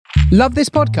Love this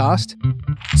podcast?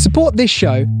 Support this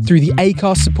show through the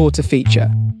Acast supporter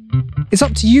feature. It's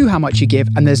up to you how much you give,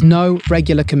 and there's no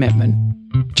regular commitment.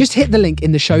 Just hit the link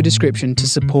in the show description to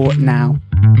support now.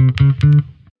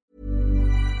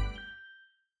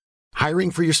 Hiring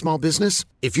for your small business?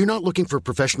 If you're not looking for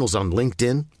professionals on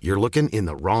LinkedIn, you're looking in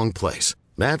the wrong place.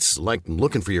 That's like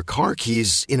looking for your car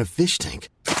keys in a fish tank.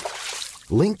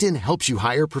 LinkedIn helps you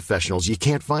hire professionals you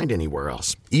can't find anywhere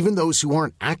else, even those who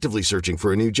aren't actively searching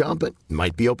for a new job but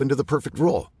might be open to the perfect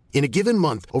role. In a given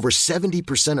month, over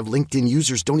 70% of LinkedIn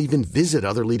users don't even visit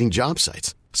other leading job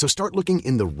sites. So start looking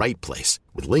in the right place.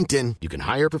 With LinkedIn, you can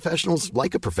hire professionals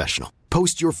like a professional.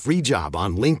 Post your free job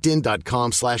on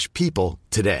linkedin.com/people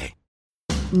today.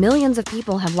 Millions of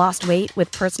people have lost weight with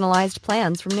personalized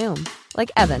plans from Noom. Like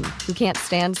Evan, who can't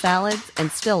stand salads and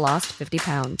still lost 50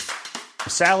 pounds.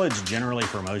 Salads generally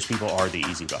for most people are the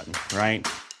easy button, right?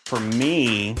 For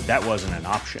me, that wasn't an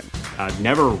option. I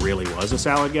never really was a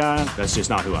salad guy. That's just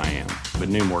not who I am. But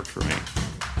Noom worked for me.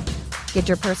 Get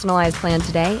your personalized plan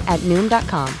today at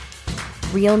Noom.com.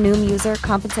 Real Noom user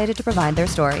compensated to provide their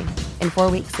story. In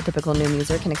 4 weeks, the typical Noom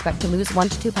user can expect to lose 1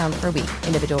 to 2 pounds per week.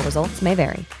 Individual results may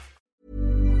vary.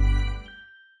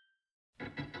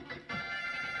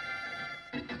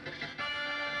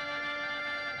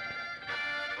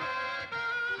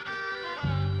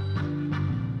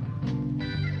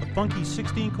 Funky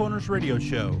 16 Corners Radio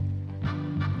Show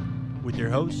with your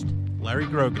host, Larry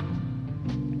Grogan.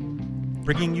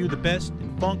 Bringing you the best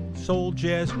in funk, soul,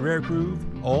 jazz, and rare groove,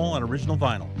 all on original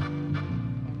vinyl.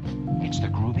 It's the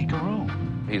Groovy Guru.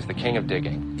 He's the king of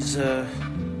digging. He's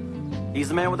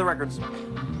the man with the records.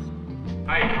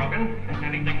 Hi, Grogan. Is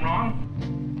anything wrong?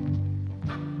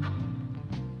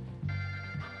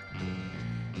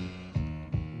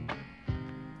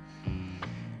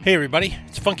 Hey everybody,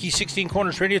 it's Funky 16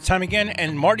 Corners Radio time again,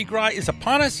 and Mardi Gras is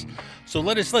upon us, so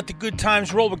let us let the good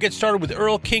times roll. We'll get started with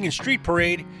Earl King and Street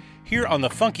Parade here on the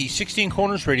Funky 16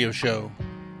 Corners Radio Show.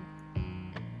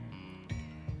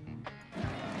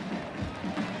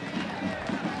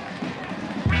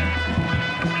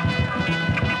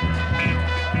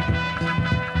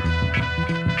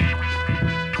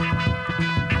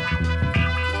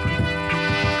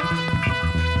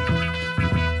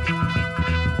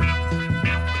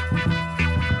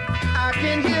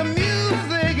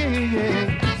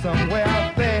 Somewhere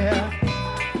out there,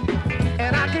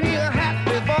 and I can hear a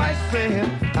happy voice saying,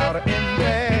 out in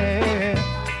there.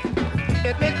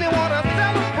 It makes me want to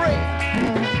celebrate.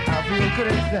 I feel good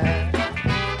inside,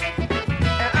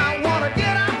 and I want to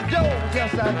get outdoors.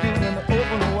 Yes, I do, in the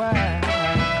open wide.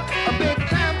 A big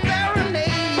time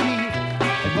serenade.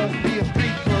 It must be a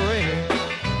street parade,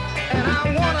 and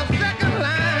I want a second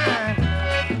line.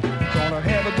 Gonna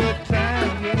have a good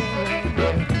time, yeah.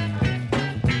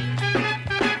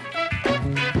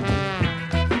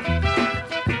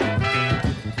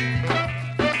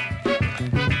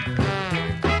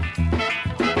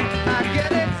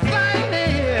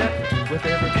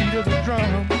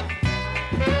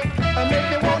 Make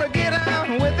me wanna get out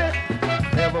with it,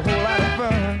 have a whole lot of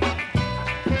fun.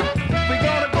 We're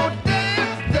gonna go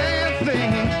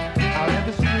dancing out in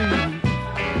the street.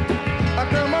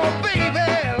 Come on, baby,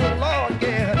 Lord,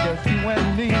 yeah, just you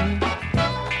and me.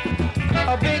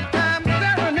 A big time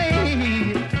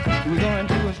serenade. We're going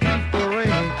to a street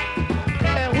parade,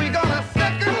 and we're gonna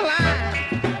second line.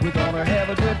 We're gonna have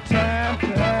a good time.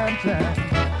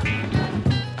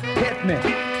 Hit me.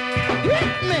 Hit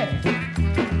me!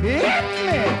 Hit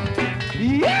me!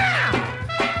 Yeah!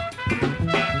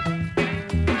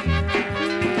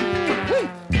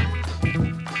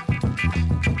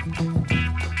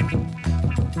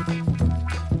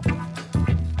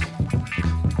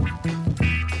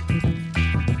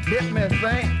 Hit me,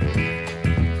 Saint.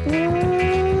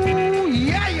 Ooh,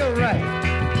 yeah, you're right.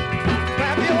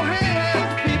 Clap your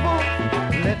hands, people.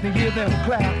 Let me hear them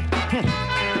clap.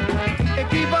 And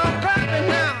keep on clapping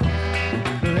now.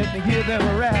 Let me hear them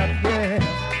rap, yeah.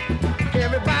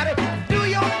 Everybody, do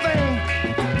your thing.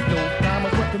 Don't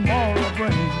promise what tomorrow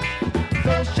brings.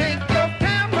 So shake your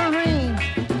tambourine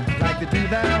like they do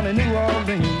down in New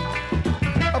Orleans.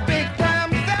 A big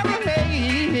time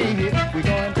serenade. We're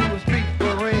going to a street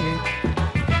parade,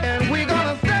 and we're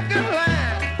gonna second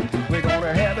line. We're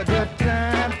gonna have a good time.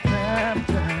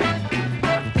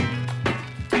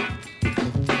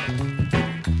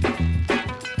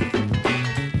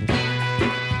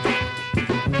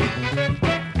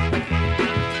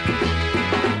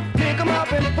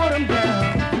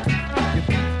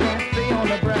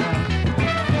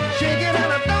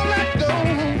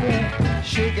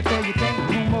 Shake it till you can't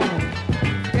no more.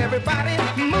 Everybody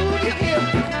move your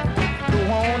hips. Go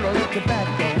on, let the back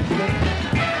go slip.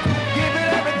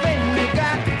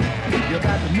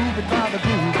 it by the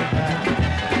groove.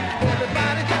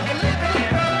 Everybody just a little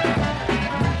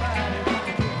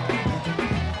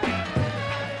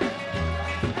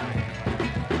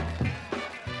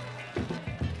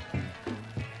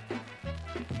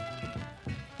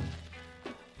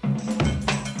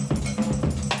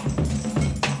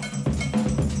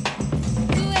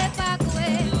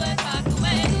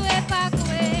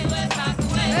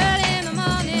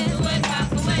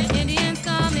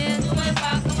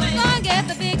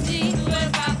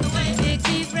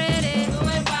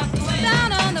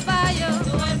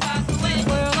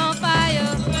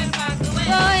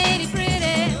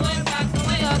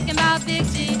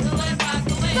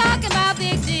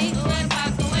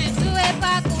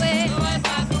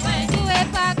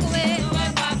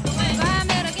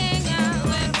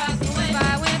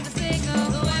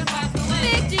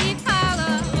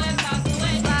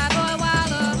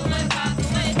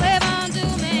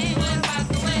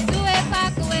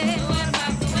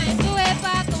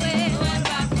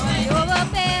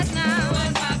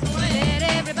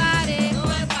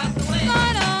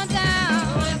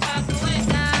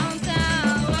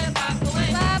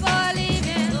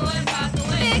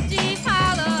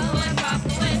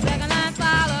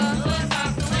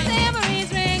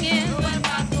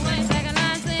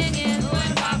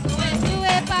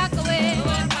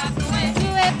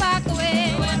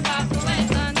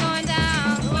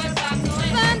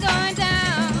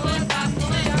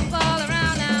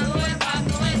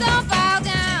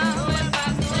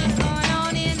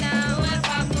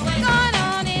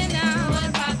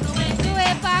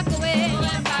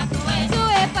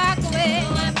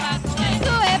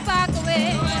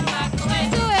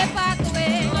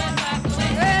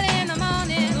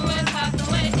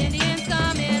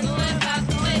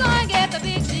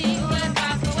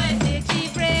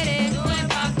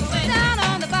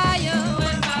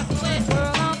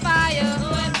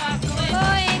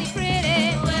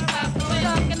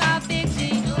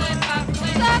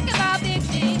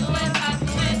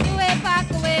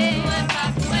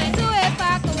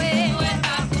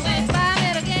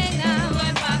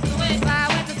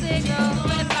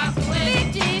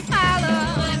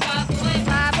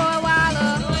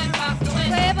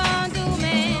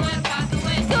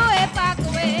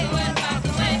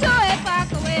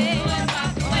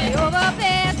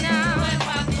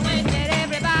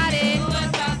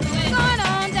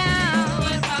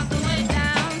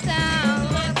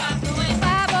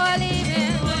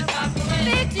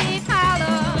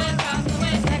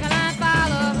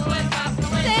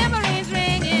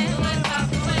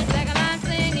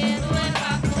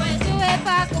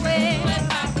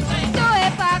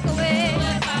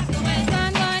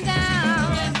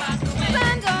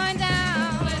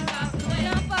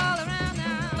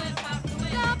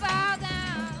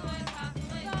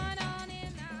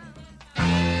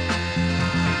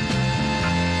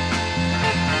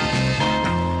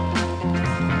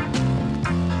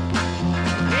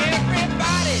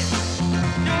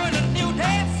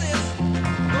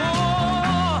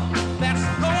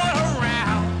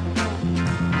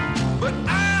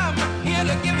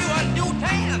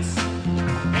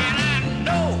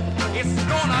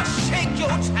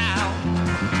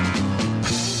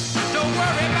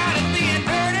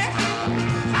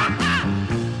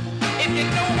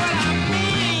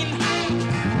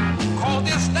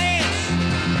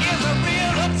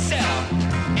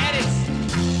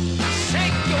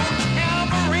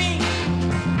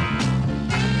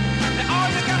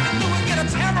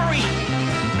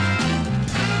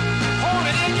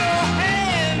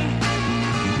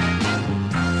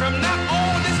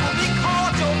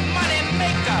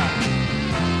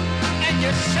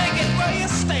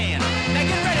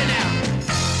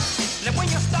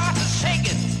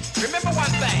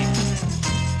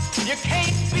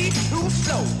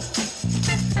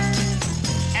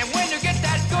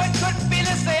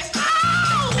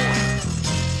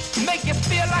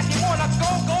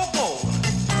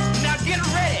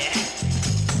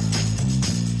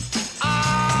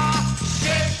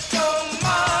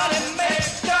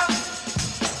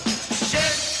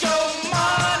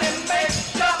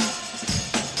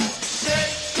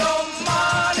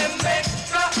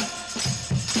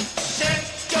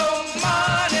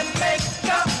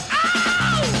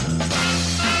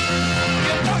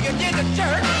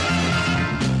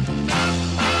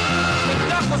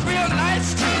was real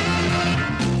nice too.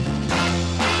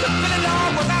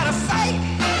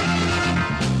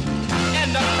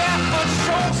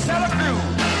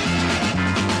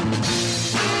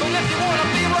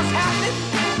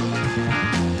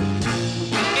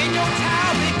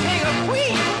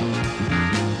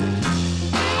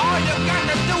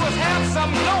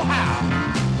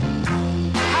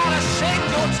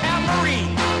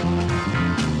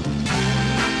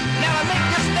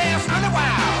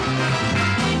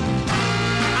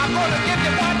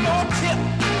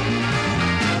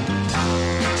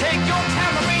 take your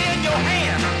tambourine in your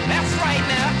hand. That's right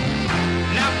now.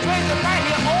 Now place it right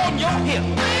here on your hip.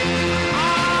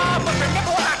 But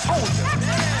remember what I told you.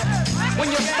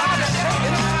 When you start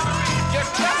shaking, you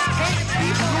just can't keep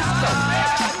yourself.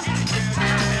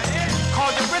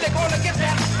 Cause you're really gonna get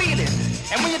that feeling.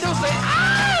 And when you do say,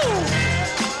 ow,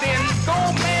 then go,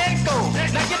 man, go.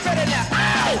 Now get ready now.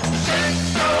 Ow! Shake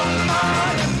your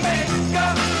money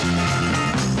maker.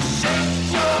 Shake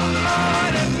your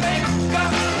money maker.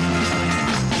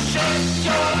 Shake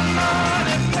your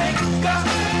money maker.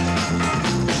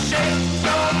 Shake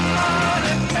your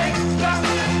money maker.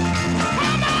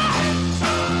 Come on!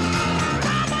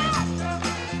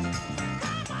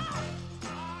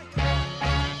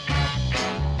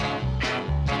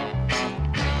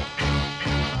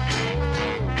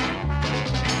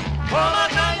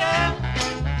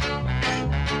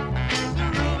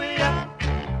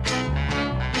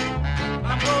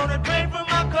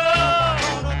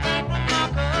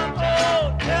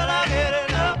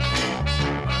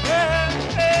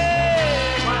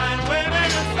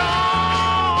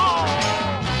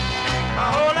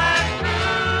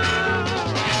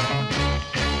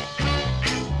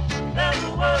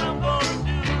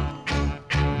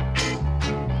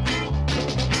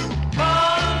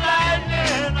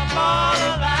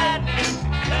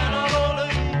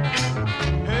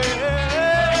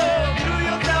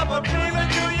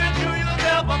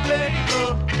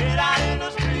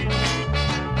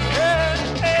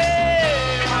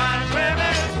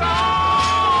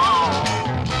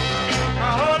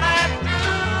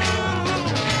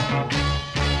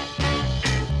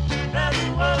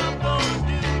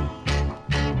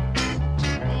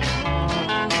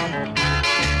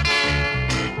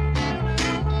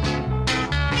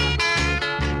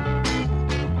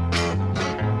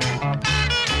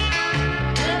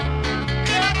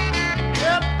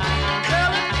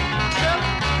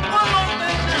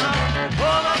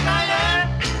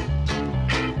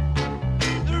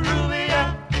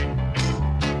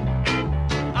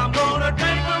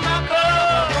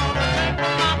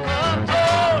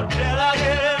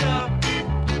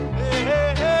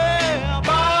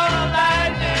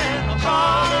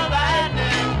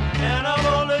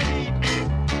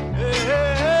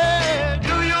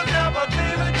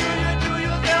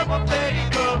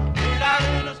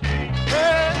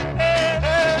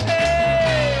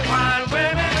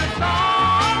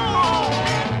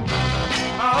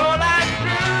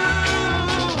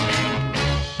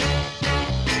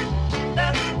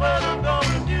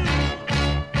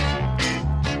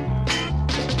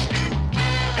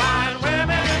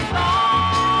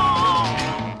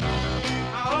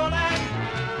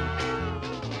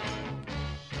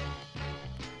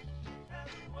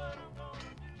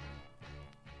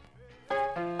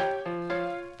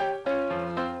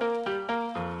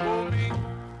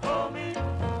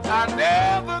 I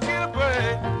never get a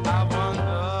break. I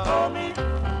wonder, for me,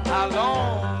 how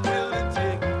long will it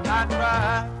take? I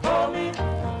try, for me,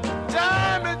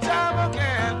 time and time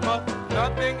again, but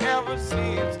nothing ever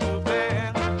seems to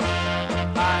bend.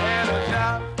 I had a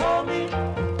job, for me,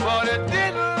 but it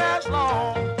didn't last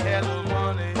long. Had the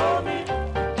money, for me,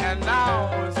 and now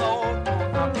it's all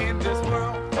gone. I'm in this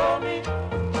world, for me,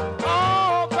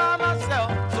 all by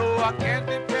myself, so I can't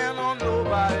depend on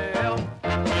nobody else.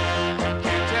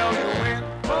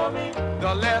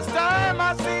 The last time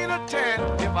I seen a tent,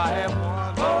 if I had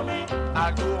one for me,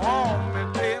 I'd go home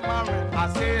and pay my rent.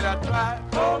 I said I'd try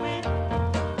for me,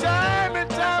 time and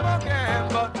time again,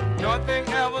 but nothing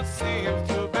ever seems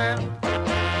to bend. For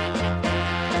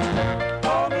me,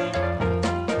 for me,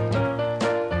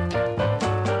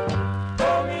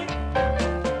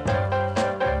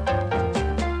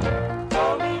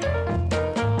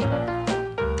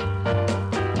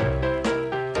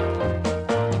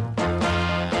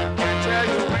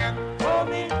 for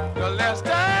me. The last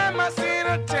time I seen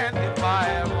a tent, if I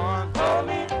had one for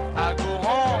me, I'd go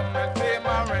home and pay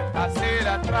my rent. I said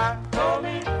I'd try for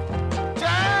me,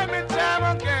 time and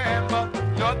time again, but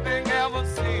nothing ever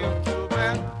seemed to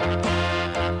bend.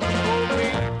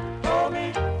 For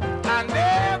me, I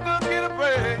never get a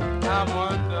break. I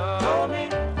wonder, for me,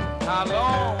 how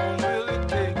long will it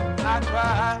take? I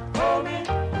try for me,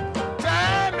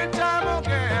 time and time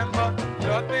again, but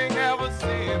nothing ever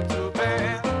seems to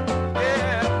bend.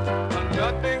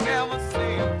 Nothing ever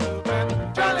seemed to bend.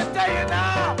 Trying to tell you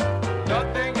now,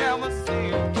 nothing ever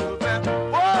seemed to bend.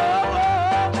 Whoa,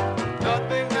 whoa,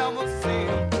 nothing ever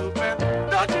seemed to bend.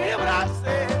 Don't you hear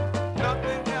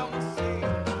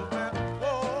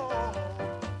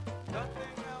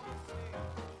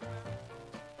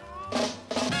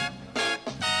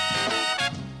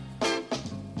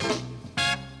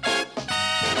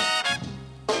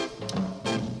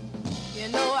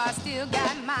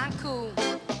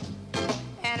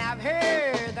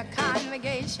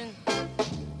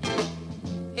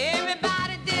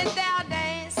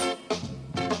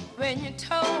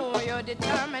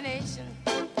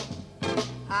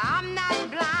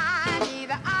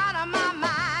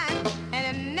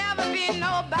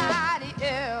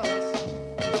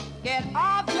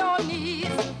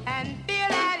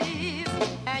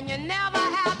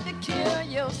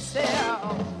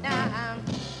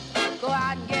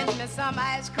some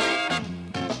ice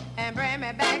cream and bring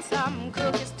me back some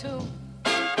cookies too.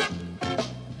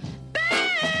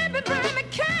 Baby, bring me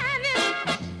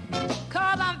candy,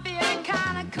 'cause I'm feeling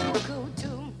kinda cuckoo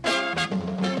too.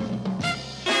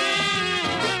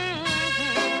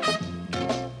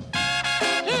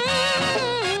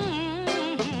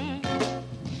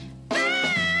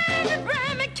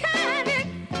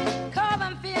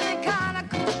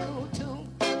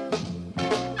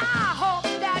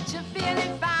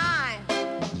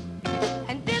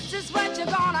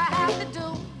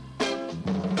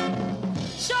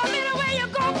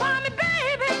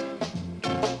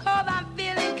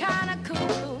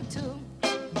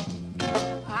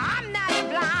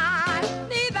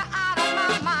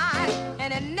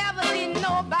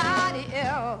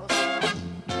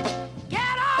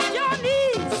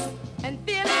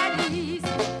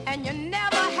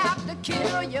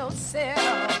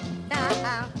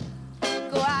 Now,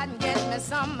 go out and get me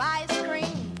some ice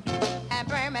cream and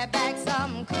bring me back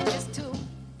some cookies too.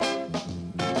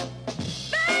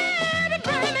 Baby,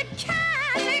 bring me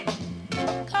candy,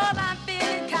 'cause I'm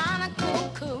feeling kinda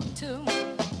cuckoo too.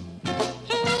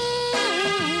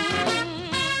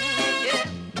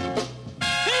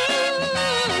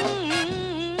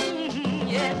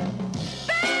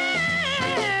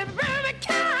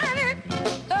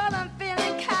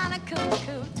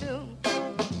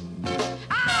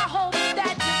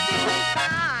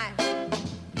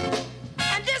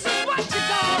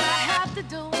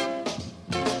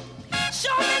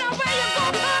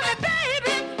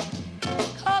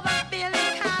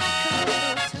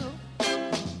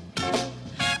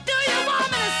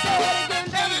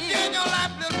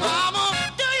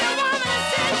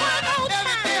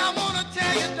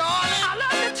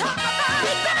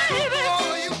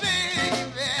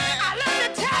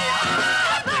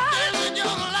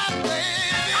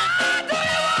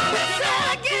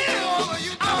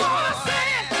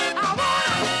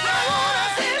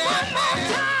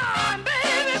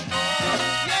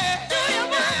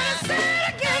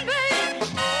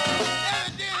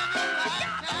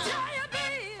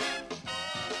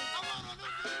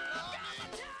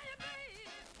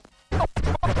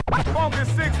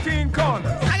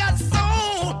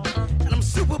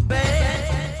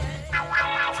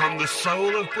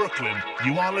 Soul of Brooklyn,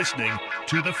 you are listening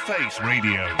to The Face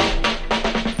Radio.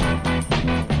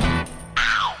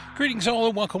 Greetings all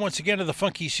and welcome once again to the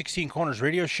Funky 16 Corners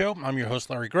radio show. I'm your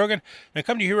host, Larry Grogan, and I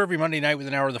come to you here every Monday night with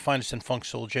an hour of the finest in funk,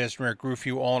 soul, jazz, and rare groove for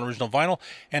you, all on original vinyl.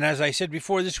 And as I said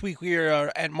before, this week we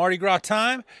are at Mardi Gras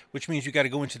time, which means we got to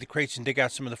go into the crates and dig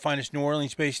out some of the finest New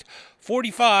Orleans-based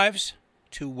 45s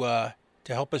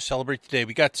to help us celebrate today.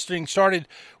 We got this thing started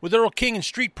with Earl King and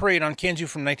Street Parade on Kanzu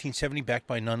from 1970, backed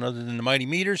by none other than the Mighty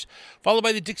Meters, followed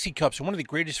by the Dixie Cups, one of the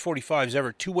greatest 45s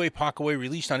ever, Two-Way Pockaway,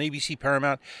 released on ABC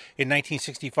Paramount in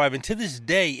 1965. And to this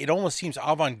day, it almost seems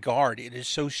avant-garde. It is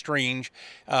so strange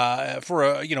for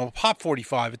a pop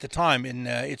 45 at the time, and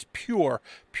it's pure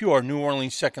New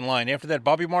Orleans second line. After that,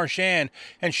 Bobby Marchand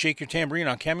and Shake Your Tambourine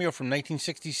on Cameo from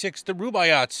 1966. The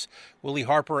Rubaiyats, Willie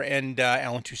Harper and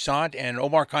Alan Toussaint, and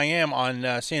Omar Khayyam on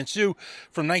Sansu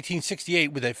from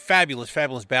 1968 with a fabulous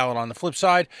ballad on the flip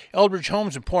side. Eldridge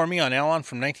Holmes and Pour Me on Alon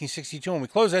from 1962. And we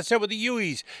close that set with the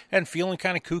Uis and Feeling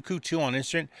Kinda Cuckoo 2 on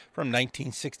Instant from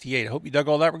 1968. I hope you dug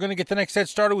all that. We're going to get the next set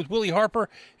started with Willie Harper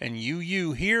and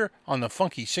You here on the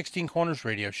Funky 16 Corners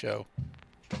radio show.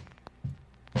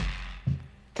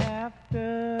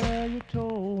 After you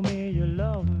told me you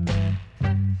loved me,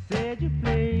 said you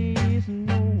placed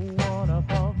no one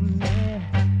above me,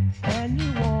 and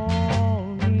you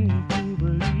want me to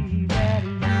believe that you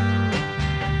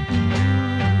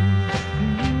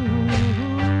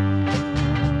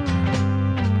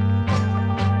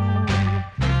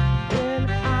well,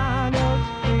 I know it's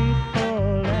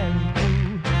faithful and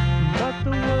true, but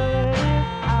the word is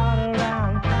out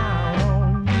around town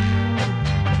on you.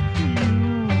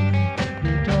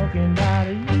 Talking about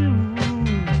you.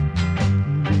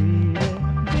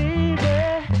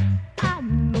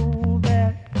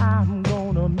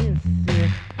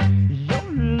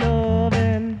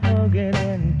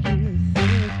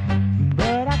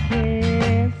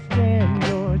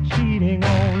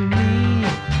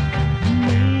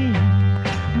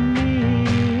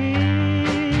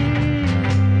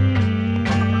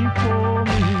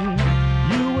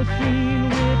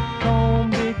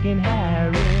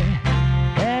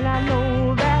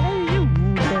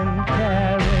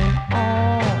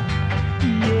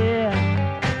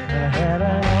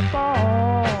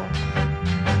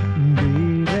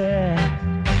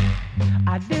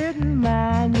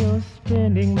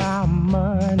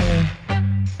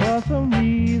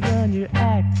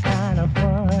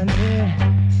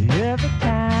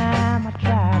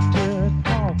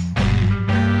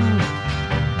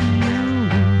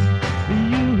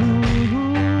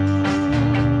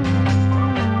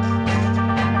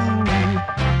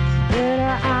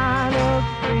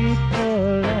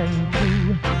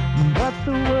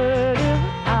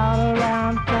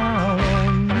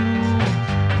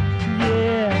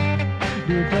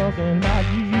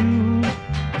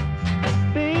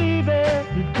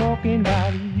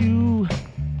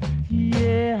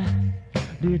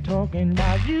 talking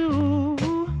about you,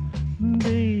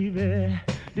 baby.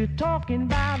 They're talking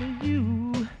about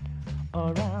you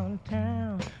around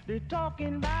town. They're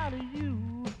talking about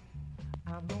you.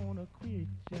 I'm gonna quit you.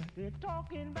 They're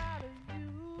talking about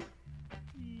you.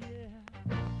 Yeah.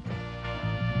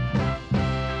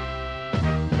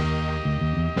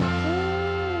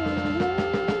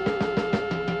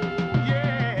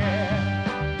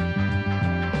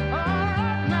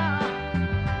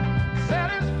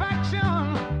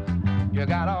 You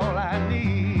got all I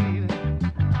need.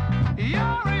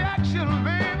 Your reaction,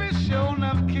 baby, sure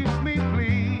enough keeps me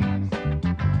pleased.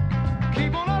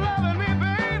 Keep on loving me,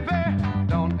 baby.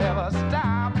 Don't ever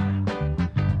stop.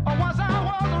 Once I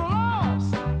was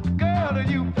lost, girl,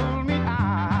 you pulled me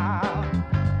out.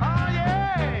 Oh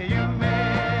yeah, you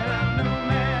made a new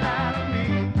man out of me.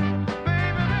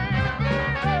 Baby, baby,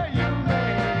 you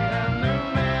made a new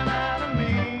man out of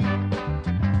me.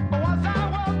 Once I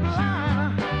was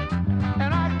blind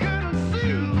and I couldn't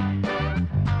see.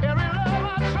 Every love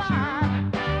I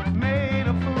tried made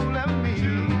a fool of me.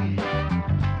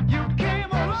 You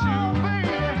came along,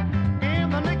 baby, in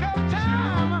the nick of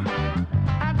time.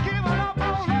 I'd given up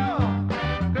on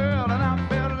love, girl, and I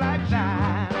felt like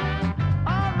dying.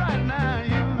 All right now,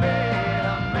 you made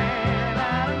a man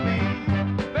out of me.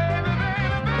 Baby,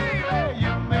 baby, baby,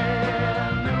 you made a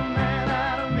new man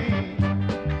out of me.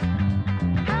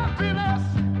 Happiness,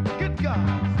 good God,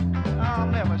 I'll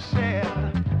never share.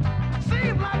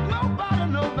 Seems like nobody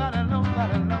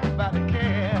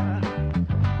cares.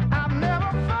 I've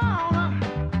never found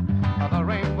the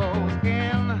rainbow's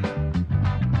end.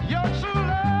 Your true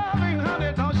loving,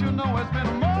 honey, don't you know it's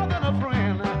been more than a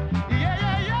friend?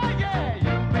 Yeah.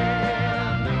 You made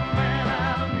a new man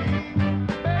out of me.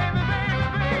 Baby,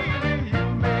 baby, you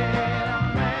made a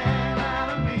man out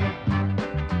of me.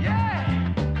 Yeah.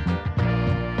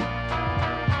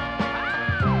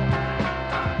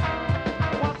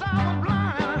 Once I was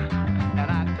blind and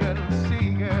I couldn't see,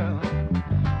 girl.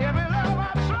 Every love I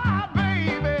tried,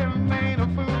 baby, made a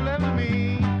fool of me.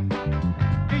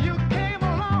 You came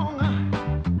along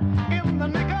in the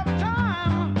nick of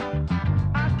time.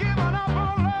 I'd given up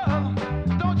on love.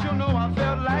 Don't you know I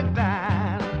felt like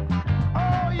dying?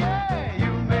 Oh yeah,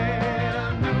 you made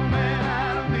a new man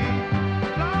out of me.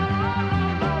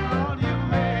 Lord, you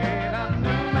made a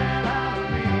new man out of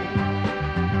me.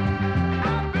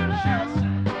 Happiness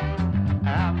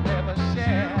I've never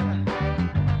shared.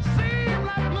 Seems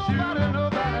like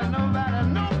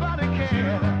nobody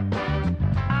cared.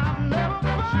 I've never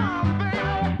found,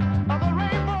 baby, the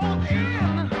rainbow's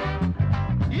end.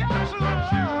 Your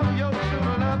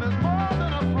true love is more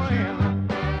than a friend.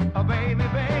 Oh, baby,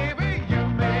 you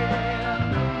made a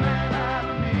new man out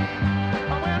of me.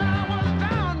 When I was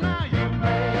down, now you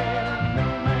made a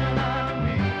new man out of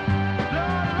me.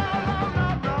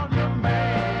 Lord, you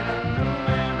made a new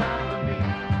man out of me.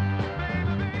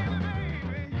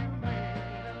 Baby, you made a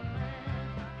man.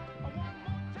 One more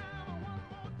time.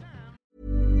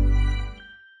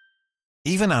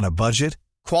 Even on a budget,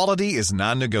 quality is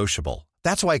non-negotiable.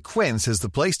 That's why Quince is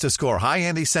the place to score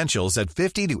high-end essentials at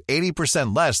 50 to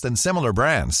 80% less than similar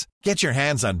brands. Get your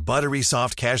hands on buttery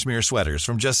soft cashmere sweaters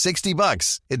from just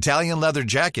 $60, Italian leather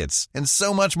jackets, and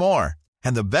so much more.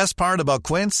 And the best part about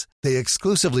Quince, they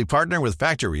exclusively partner with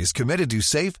factories committed to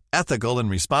safe, ethical,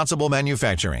 and responsible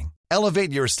manufacturing.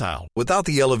 Elevate your style without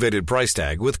the elevated price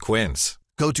tag with Quince.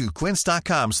 Go to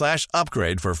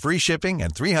quince.com/upgrade for free shipping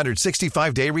and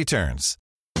 365-day returns.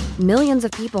 Millions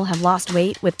of people have lost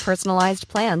weight with personalized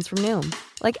plans from Noom,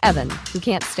 like Evan, who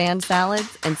can't stand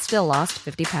salads and still lost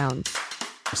 50 pounds.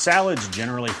 Salads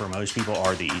generally for most people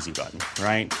are the easy button,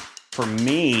 right? For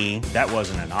me, that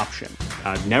wasn't an option.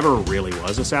 I never really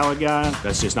was a salad guy.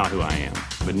 That's just not who I am.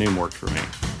 But Noom worked for me.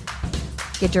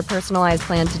 Get your personalized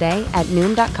plan today at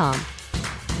Noom.com.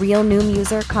 Real Noom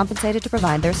user compensated to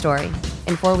provide their story.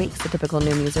 In 4 weeks, the typical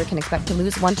Noom user can expect to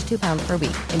lose 1 to 2 pounds per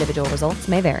week. Individual results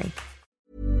may vary.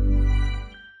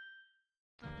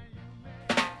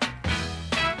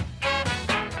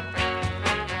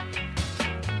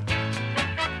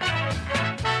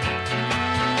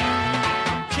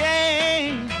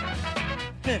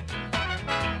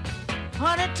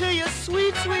 Honey, to your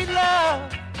sweet, sweet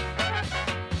love.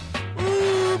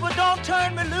 Ooh, but don't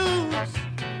turn me loose.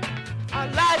 I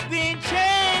like being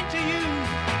chained to you.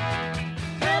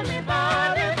 Tell me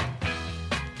about it.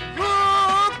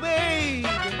 Ooh, baby,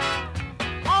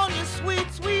 on your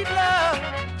sweet, sweet love.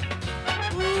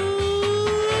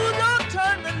 Ooh, don't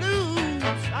turn me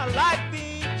loose. I like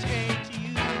being chained to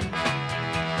you.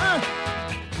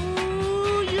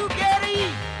 Ooh, you get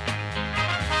eat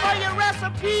for your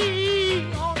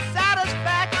recipe on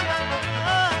satisfaction.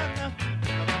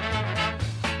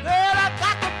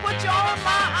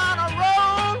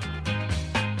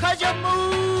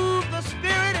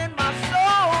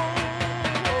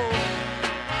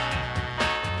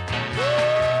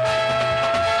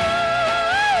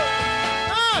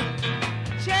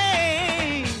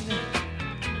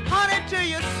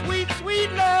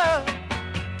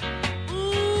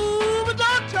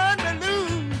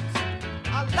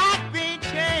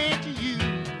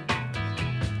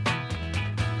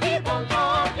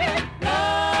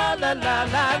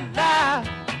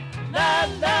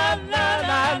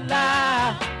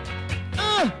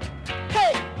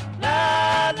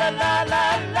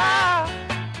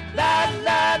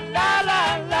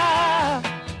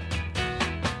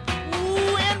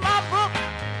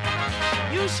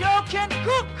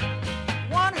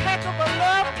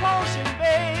 potion,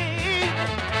 babe.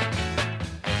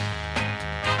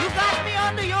 You got me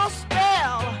under your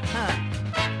spell. Huh.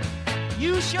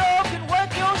 You sure can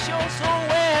work your show so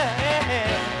well.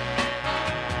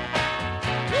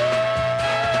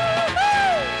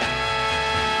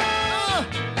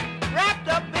 Wrapped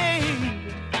up, babe.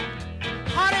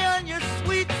 Honey on your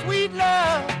sweet, sweet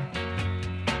love.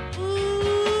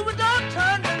 Ooh, but don't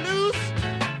turn me loose.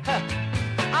 Huh.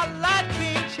 I like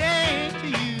being chained to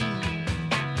you.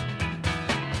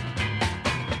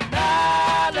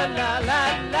 La la la la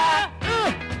la.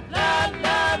 La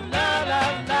la la la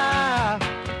la.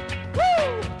 Woo!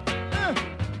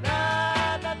 La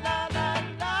la la la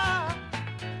la.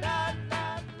 La la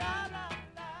la la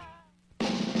la.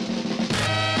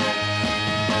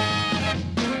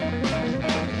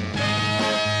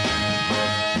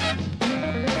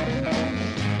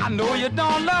 I know you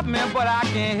don't love me, but I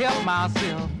can't help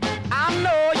myself. I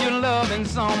know you're loving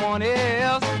someone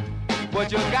else,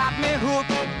 but you got me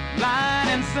hooked, line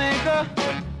and sinker.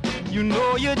 You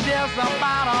know you're just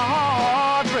about a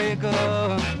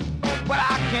heartbreaker, but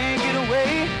I can't get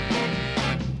away.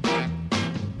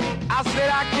 I said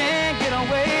I can't get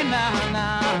away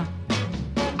now.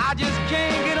 I just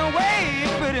can't get away,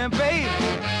 pretty baby,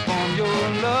 from your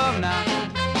love now.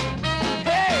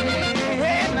 Hey,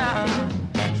 hey now,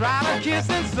 try to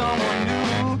kissing someone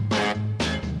new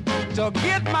to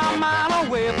get my mind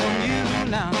away from you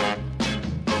now.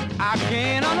 I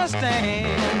can't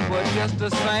understand, but just the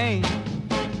same,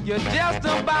 you're just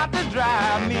about to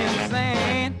drive me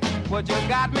insane. But you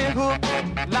got me hooked,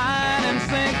 line and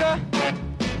sinker.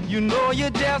 You know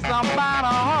you're just about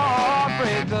a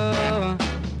heartbreaker,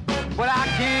 but I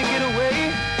can't get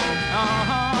away.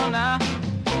 Now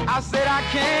I said I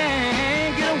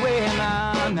can't get away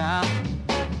now.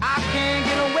 I can't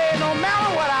get away no matter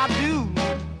what I do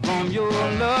from your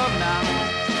love now.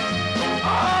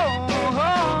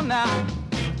 Oh, now,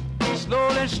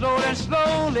 slowly, slowly,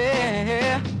 slowly,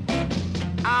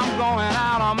 I'm going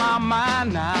out of my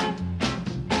mind now.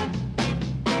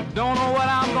 Don't know what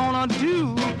I'm gonna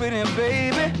do, pretty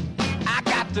baby. I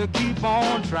got to keep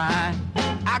on trying.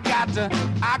 I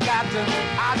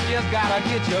just gotta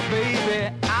get you, baby,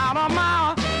 out of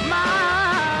my mind.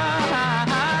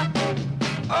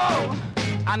 Oh,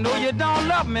 I know you don't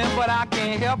love me, but I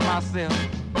can't help myself.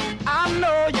 I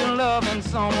know you're loving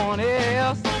someone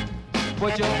else,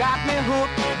 but you got me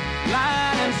hooked,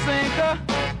 line and sinker.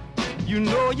 You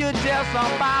know you're just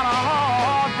about a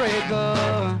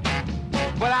heartbreaker,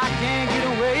 but I can't get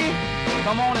away.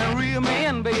 Come on and reel me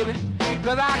in, baby,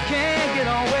 'cause I can't get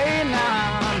away now.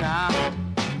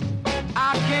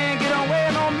 I can't get away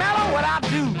no matter what I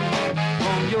do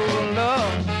from your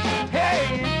love. Hey,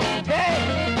 hey,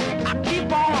 I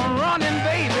keep on running,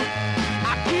 baby.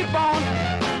 I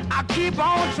keep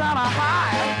on trying to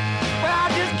hide, but I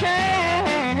just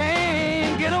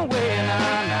can't get away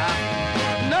now.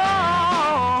 No,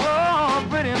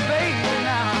 pretty baby,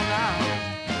 now.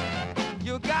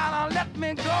 You gotta let me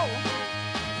go.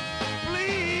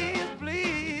 Please,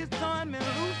 please turn me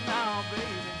loose now,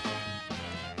 baby.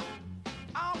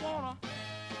 I wanna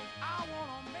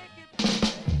make it.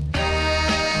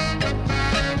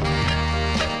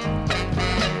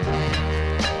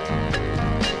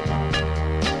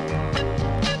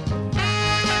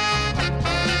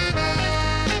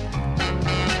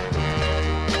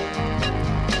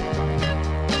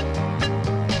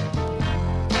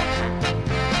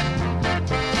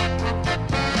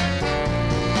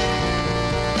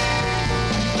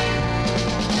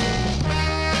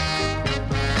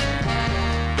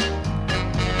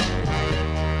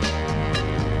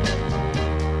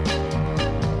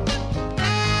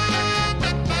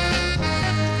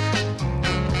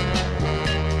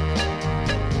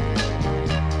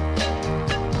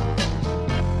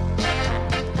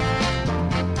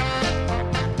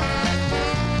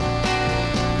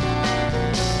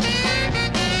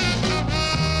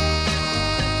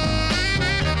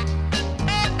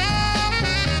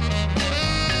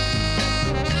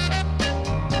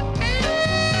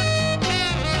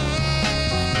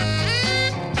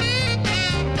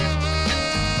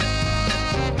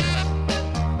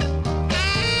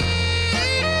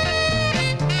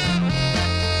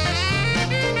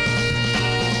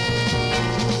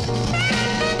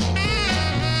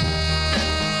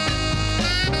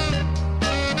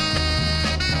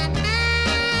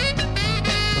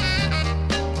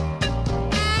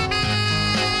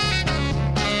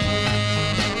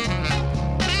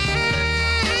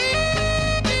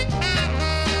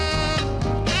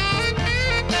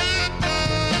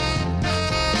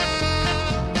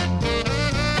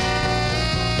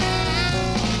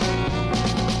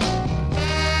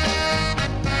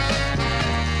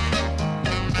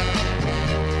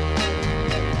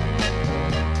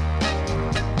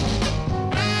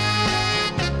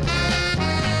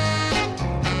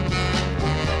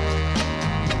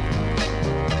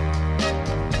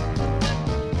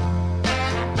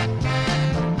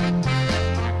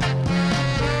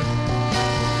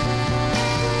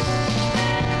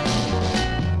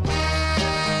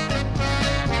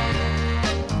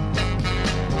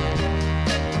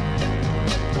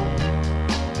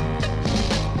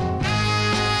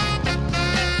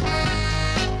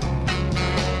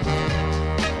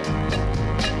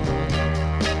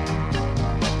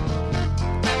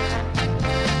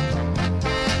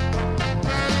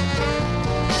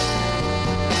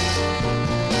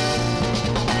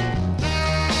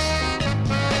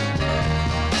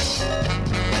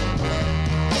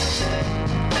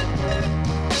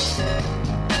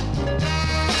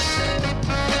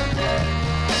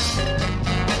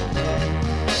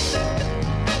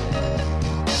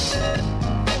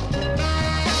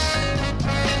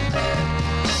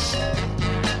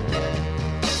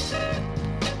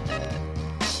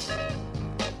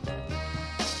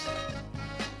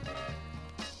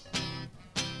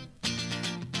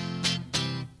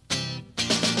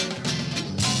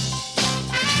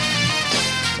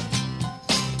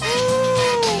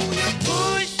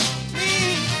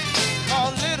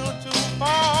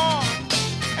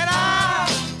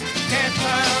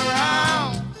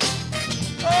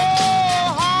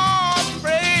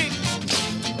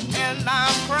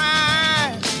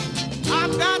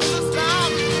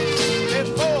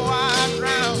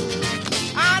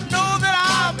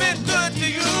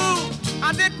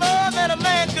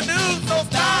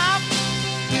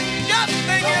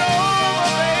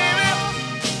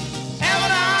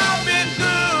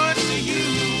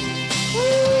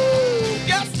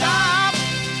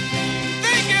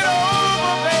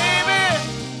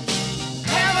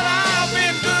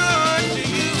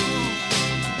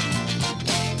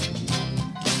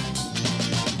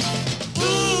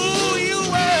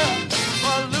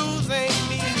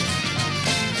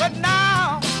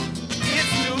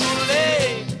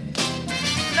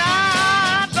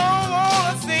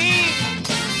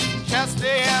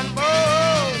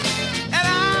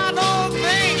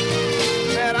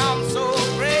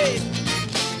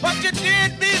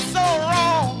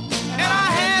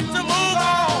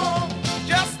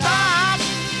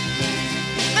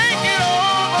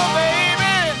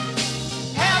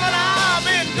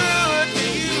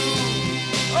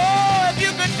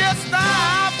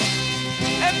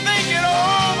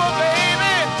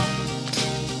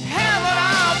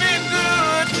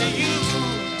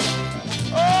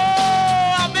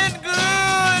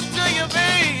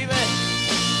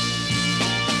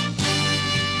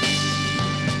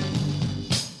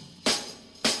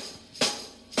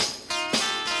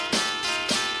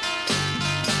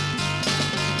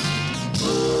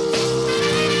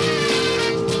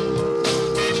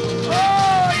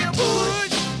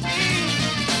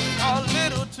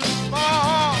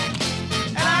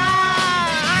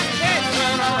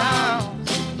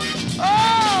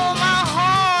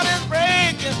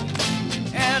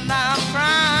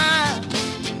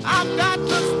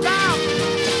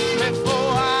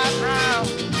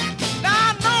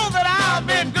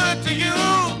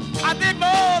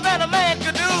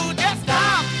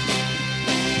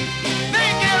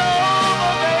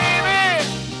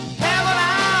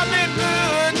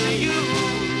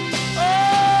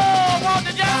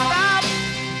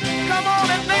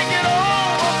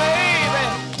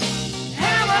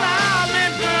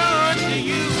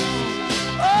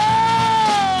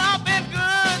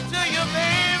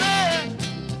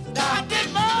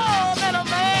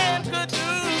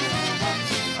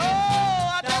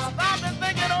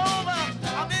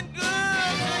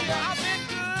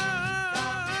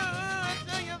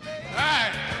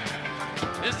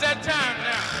 It's that time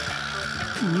now.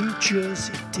 New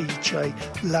Jersey DJ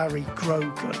Larry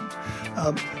Grogan,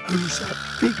 who's a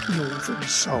big Northern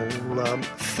Soul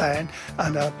fan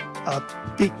and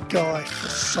a big guy for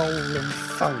soul and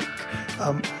funk,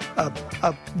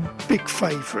 a big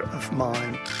favourite of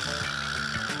mine.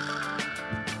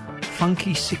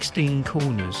 Funky 16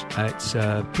 Corners. It's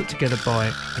put together by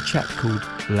a chap called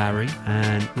Larry,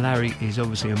 and Larry is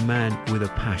obviously a man with a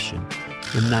passion.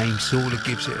 The name sort of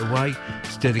gives it away.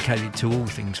 It's dedicated to all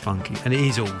things funky, and it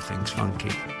is all things funky.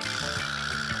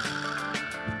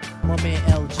 My man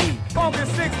LG. Funky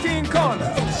 16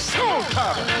 Corners.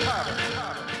 Showtime.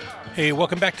 Hey,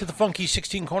 welcome back to the Funky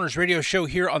 16 Corners radio show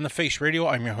here on The Face Radio.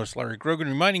 I'm your host, Larry Grogan,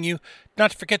 reminding you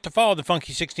not to forget to follow the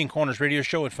Funky 16 Corners radio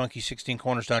show at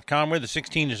funky16corners.com, where the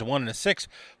 16 is a 1 and a 6.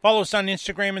 Follow us on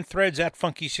Instagram and Threads at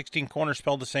Funky 16 Corners,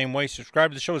 spelled the same way.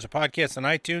 Subscribe to the show as a podcast on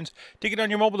iTunes. Dig it on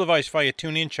your mobile device via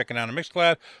TuneIn, check it out on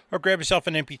Mixcloud, or grab yourself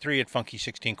an MP3 at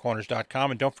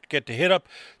funky16corners.com. And don't forget to hit up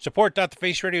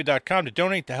support.thefaceradio.com to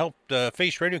donate to help the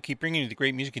Face Radio keep bringing you the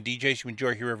great music and DJs you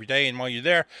enjoy here every day. And while you're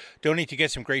there, donate to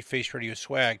get some great Face Radio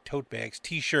swag, tote bags,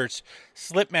 t-shirts,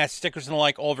 slip mats, stickers, and the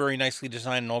like, all very nicely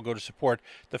designed, and all go to support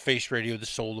the Face Radio, the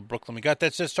soul of Brooklyn. We got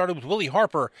that set started with Willie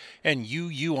Harper and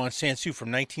You on Sansu from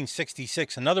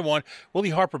 1966. Another one, Willie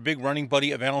Harper, big running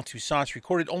buddy of Alan Toussaint's,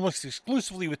 recorded almost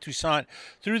exclusively with Toussaint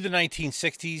through the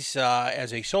 1960s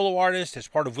as a solo artist, as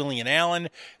part of Willie and Allen,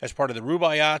 as part of the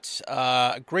Rubaiyats.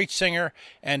 A great singer,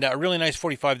 and a really nice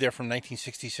 45 there from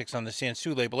 1966 on the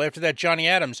Sansu label. After that, Johnny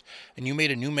Adams, and You Made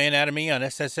a New Man Out of Me on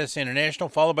SSS International,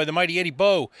 followed by the mighty Eddie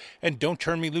Bow and Don't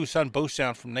Turn Me Loose on Bow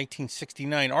Sound from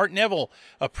 1969. Art Neville,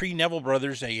 a pre-Neville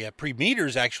Brothers, a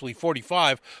pre-Meters actually,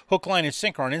 45, Hook, Line, and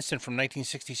Sinker on Instant from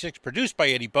 1966, produced by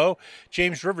Eddie Bow.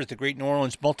 James Rivers, the great New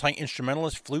Orleans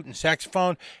multi-instrumentalist, flute and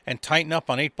saxophone, and Tighten Up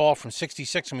on 8 Ball from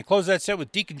 66. And we close that set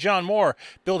with Deacon John Moore,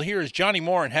 billed here as Johnny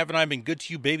Moore, and Haven't I Been Good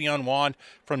to You, Baby on Wand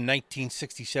from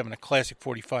 1967, a classic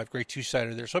 45, great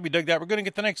two-sider there. So hope you dug that. We're going to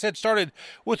get the next set started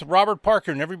with Robert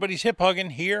Parker and Everybody's Hip Huggin'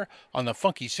 here on the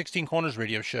Funky 16 Corners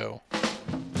radio show.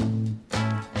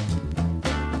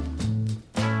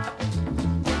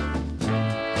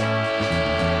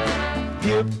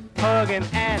 Hip hugging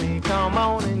Annie, come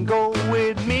on and go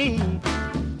with me.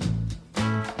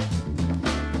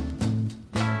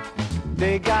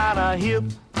 They got a hip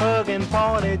hugging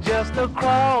party just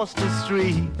across the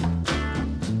street.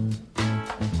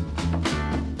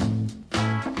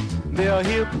 They're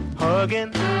hip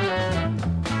hugging.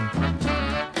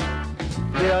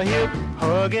 They're hip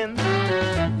hugging.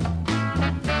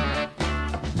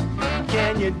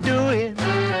 Can you do it?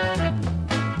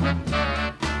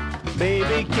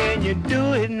 Baby, can you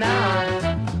do it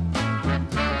now?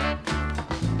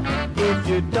 If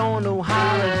you don't know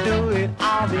how to do it,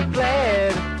 I'll be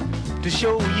glad to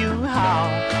show you how.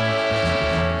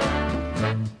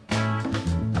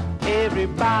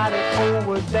 Everybody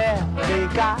over there, they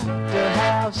got to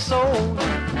have soul.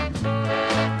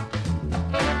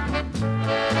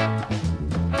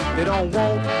 They don't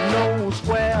want no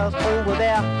squares over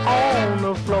there on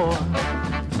the floor.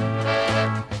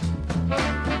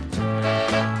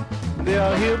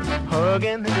 They're hip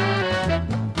hugging.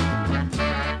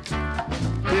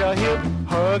 They're hip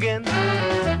hugging.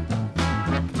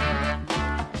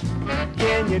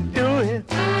 Can you do it?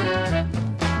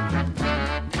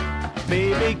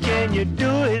 Baby, can you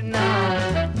do it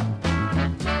now?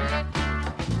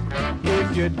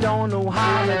 If you don't know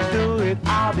how to do it,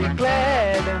 I'll be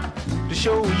glad to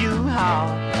show you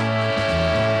how.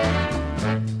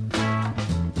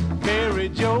 Mary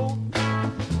Jo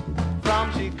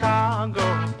from Chicago,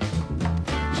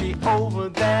 she over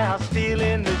there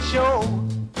stealing the show.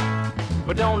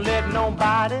 But don't let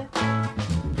nobody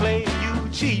play you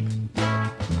cheap.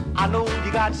 I know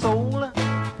you got soul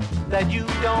that you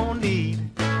don't need.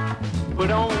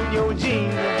 Put on your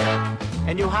jeans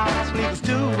and your high sneakers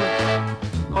too,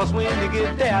 'cause when you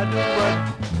get there, do what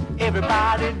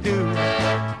everybody do.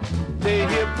 They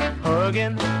hip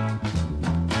hugging.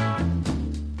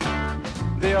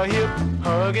 They are hip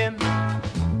hugging.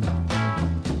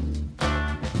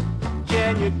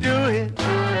 Can you do it?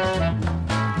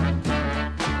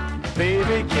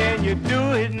 Baby, can you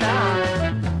do it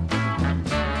now?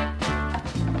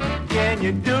 Can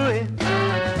you do it?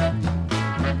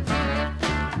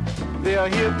 They are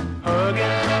hip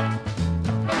hugging.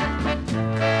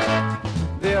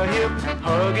 They are hip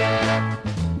hugging.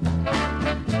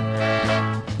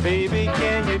 Baby,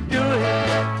 can you do it?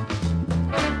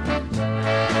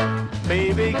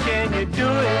 Baby, can you do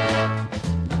it?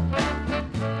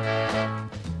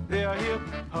 They are hip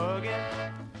hugging.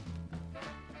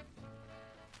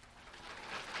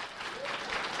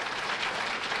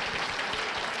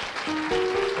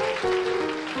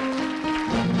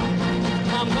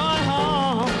 I'm going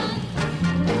home.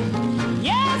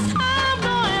 Yes, I'm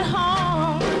going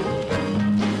home.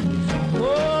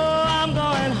 Oh, I'm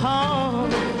going home.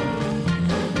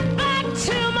 Back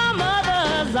to my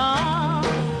mother's arms.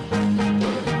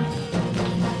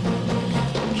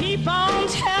 Keep on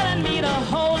telling me to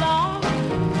hold on,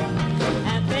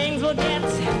 and things will get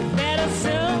better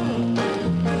soon.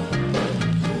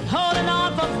 Holding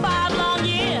on for 5 long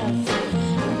years.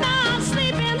 Now I'm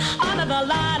sleeping under the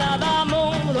light of the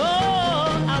moon.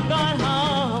 Oh, I'm going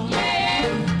home. Yeah,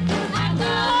 I'm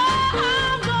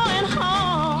going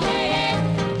home. Yeah,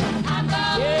 I'm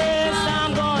going. Yes,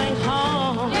 I'm going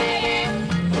home. Yeah,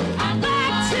 I'm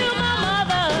back to my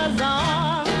mother's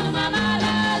arms.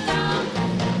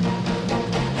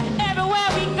 Everywhere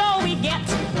we go, we get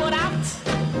put out,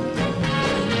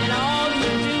 and all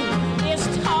you do is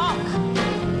talk.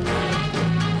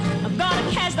 I'm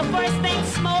gonna catch the first thing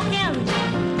smoking.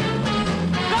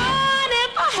 Gone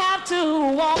if I have to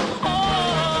walk.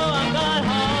 Oh, I'm going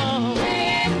home.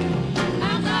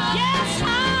 Yes,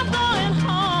 I'm going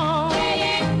home.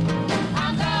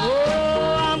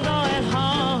 Oh, I'm going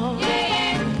home.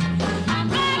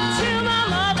 Back to my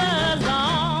mother's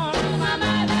arms.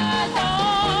 Oh,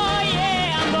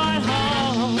 yeah, I'm going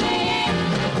home.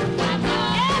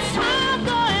 Yes, I'm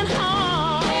going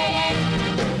home.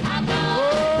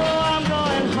 Oh, I'm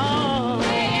going home.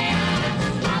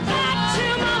 Back to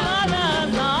my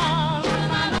mother's arms.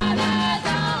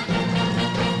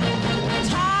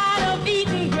 Tired of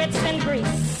eating grits and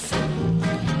grease,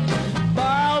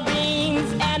 boiled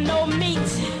beans and no meat,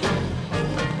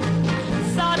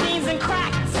 sardines and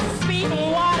cracks, sweet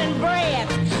and water and bread.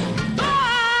 Oh,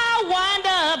 I wind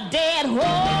up dead. Oh,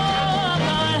 I'm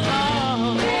going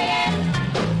home.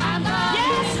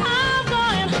 Yes, I'm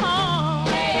going home.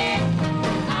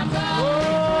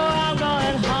 Oh, I'm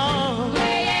going home.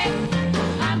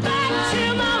 Back to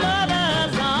my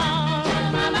mother's arms.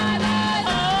 Oh,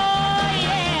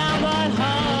 yeah, I'm going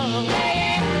home.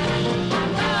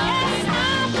 Yes,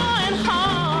 I'm going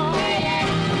home.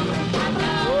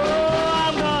 Oh,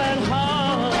 I'm going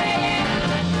home.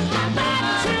 Back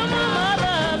to my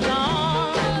mother's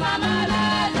arms.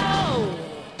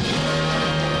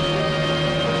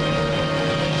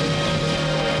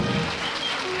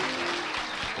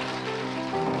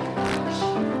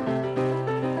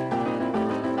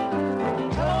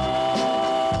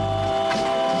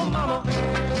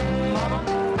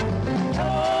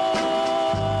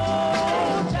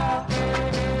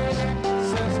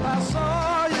 Since I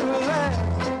saw you last,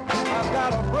 I've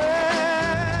got a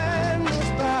brand new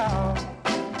style.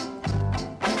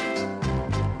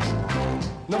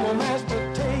 No more mashed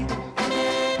potato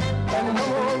and no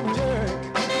more jerk.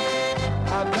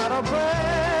 I've got a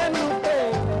brand new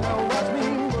thing. Now watch me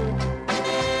work.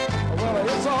 Well,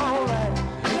 it's alright.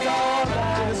 It's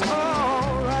alright. It's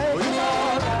alright. It's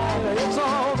alright. It's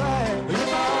alright.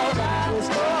 It's alright. It's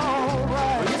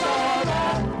alright. It's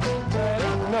alright. There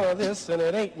ain't none of this and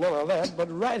it ain't none of that, but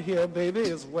right here, baby,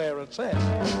 is where it's at.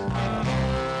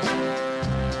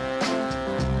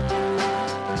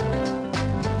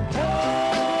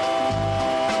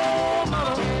 Hello,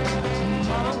 mama,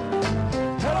 mama.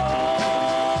 Hello,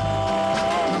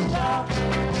 child.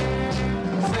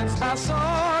 Since I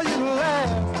saw you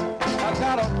last, I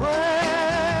got a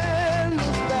brand new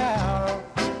style.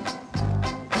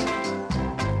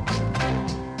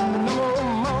 No more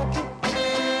monkey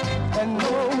and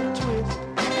no twist,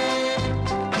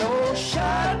 no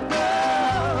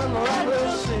shotgun like we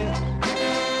said.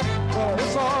 Well,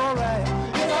 it's alright.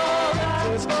 It's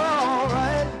alright. It's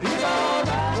alright. It's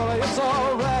alright. Well, it's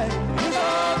alright. It's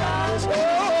alright. It's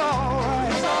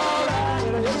alright.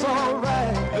 It's alright. It's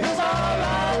alright. It's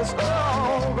alright. It's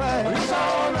alright. It's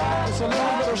alright. It's a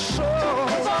little bit of show.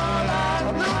 It's alright.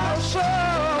 A little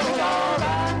show. It's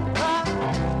alright.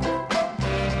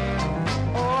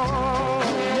 Oh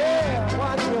yeah,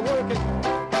 watch me working.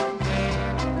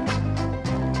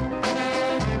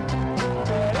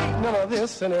 It ain't none of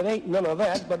this and it ain't none of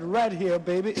that, but right here,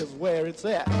 baby, is where it's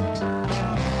at.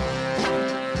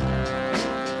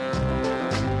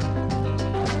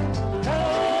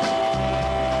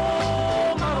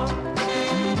 Hello, mama,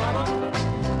 mama.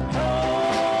 Hello,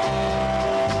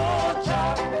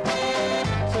 child.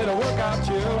 Say to work out,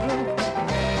 children.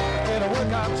 Say to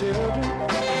work out, children.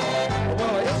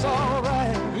 Well, it's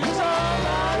alright. It's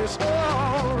alright. It's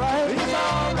alright. It's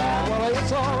alright. Well,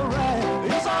 it's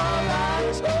alright. It's alright.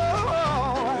 It's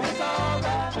alright. It's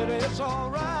alright. It's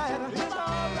alright. It's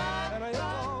alright.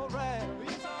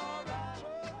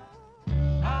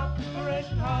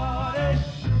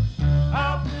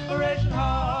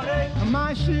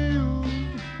 my shoes.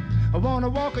 I wanna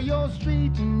walk your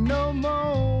street no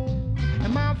more.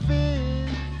 And my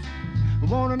fist, I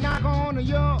wanna knock on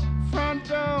your front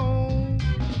door.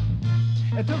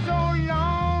 It took so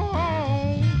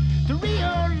long to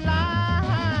realize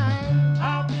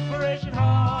Operation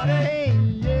Heartache,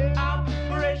 yeah.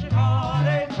 Operation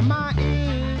Heartache. My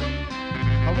ears,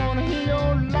 I wanna hear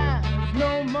your lies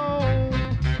no more.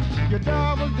 Your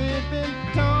double dipping,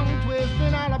 tongue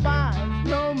twisting alibis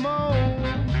no more.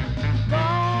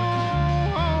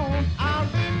 Gone, I'll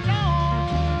be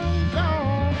long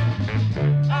gone.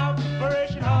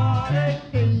 Operation Heartache,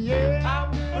 yeah.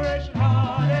 Operation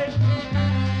Heartache.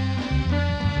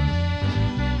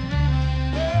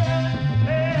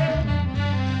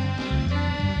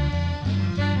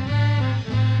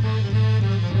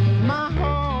 My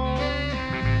heart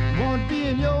won't be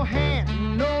in your hand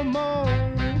no more.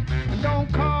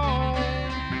 Don't call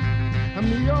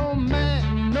me your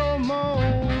man no more.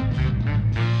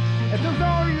 It took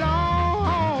so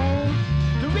long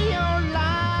to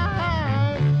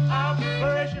realize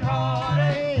Operation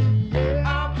Heartache, yeah.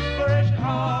 Operation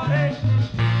Heartache.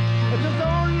 It took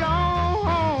so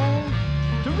long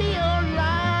to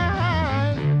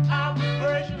realize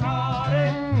Operation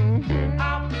Heartache,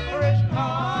 Operation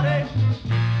Heartache.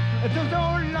 It took so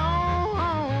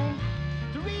long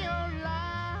to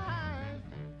realize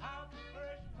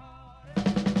Operation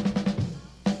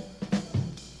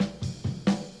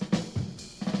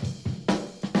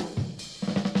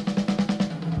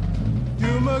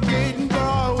Fumigating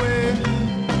Broadway,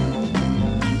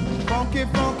 funky,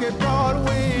 funky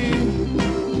Broadway.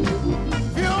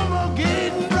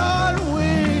 Fumigating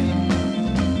Broadway,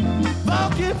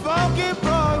 funky, funky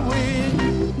Broadway.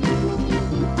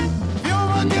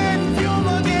 Fumigating,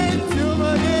 fumigating,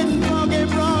 fumigating funky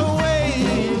Broadway.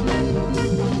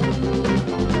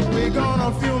 We're gonna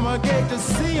fumigate the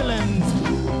ceilings,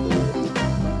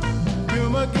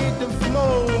 fumigate the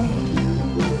floor.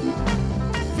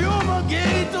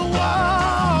 Fumigate the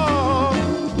wall,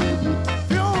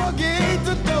 fumigate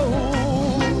the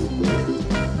door,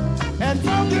 and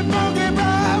funky, funky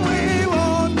Broadway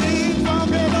won't be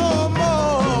funky no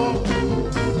more.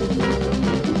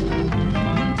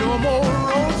 No more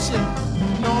roaching,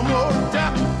 no more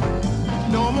duck,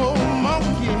 no more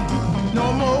monkey, no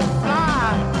more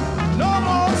fly, no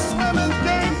more swimming,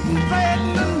 dancing, playing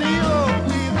the needle.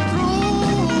 We're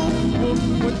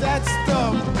through with that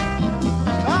stuff.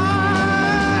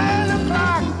 The clouds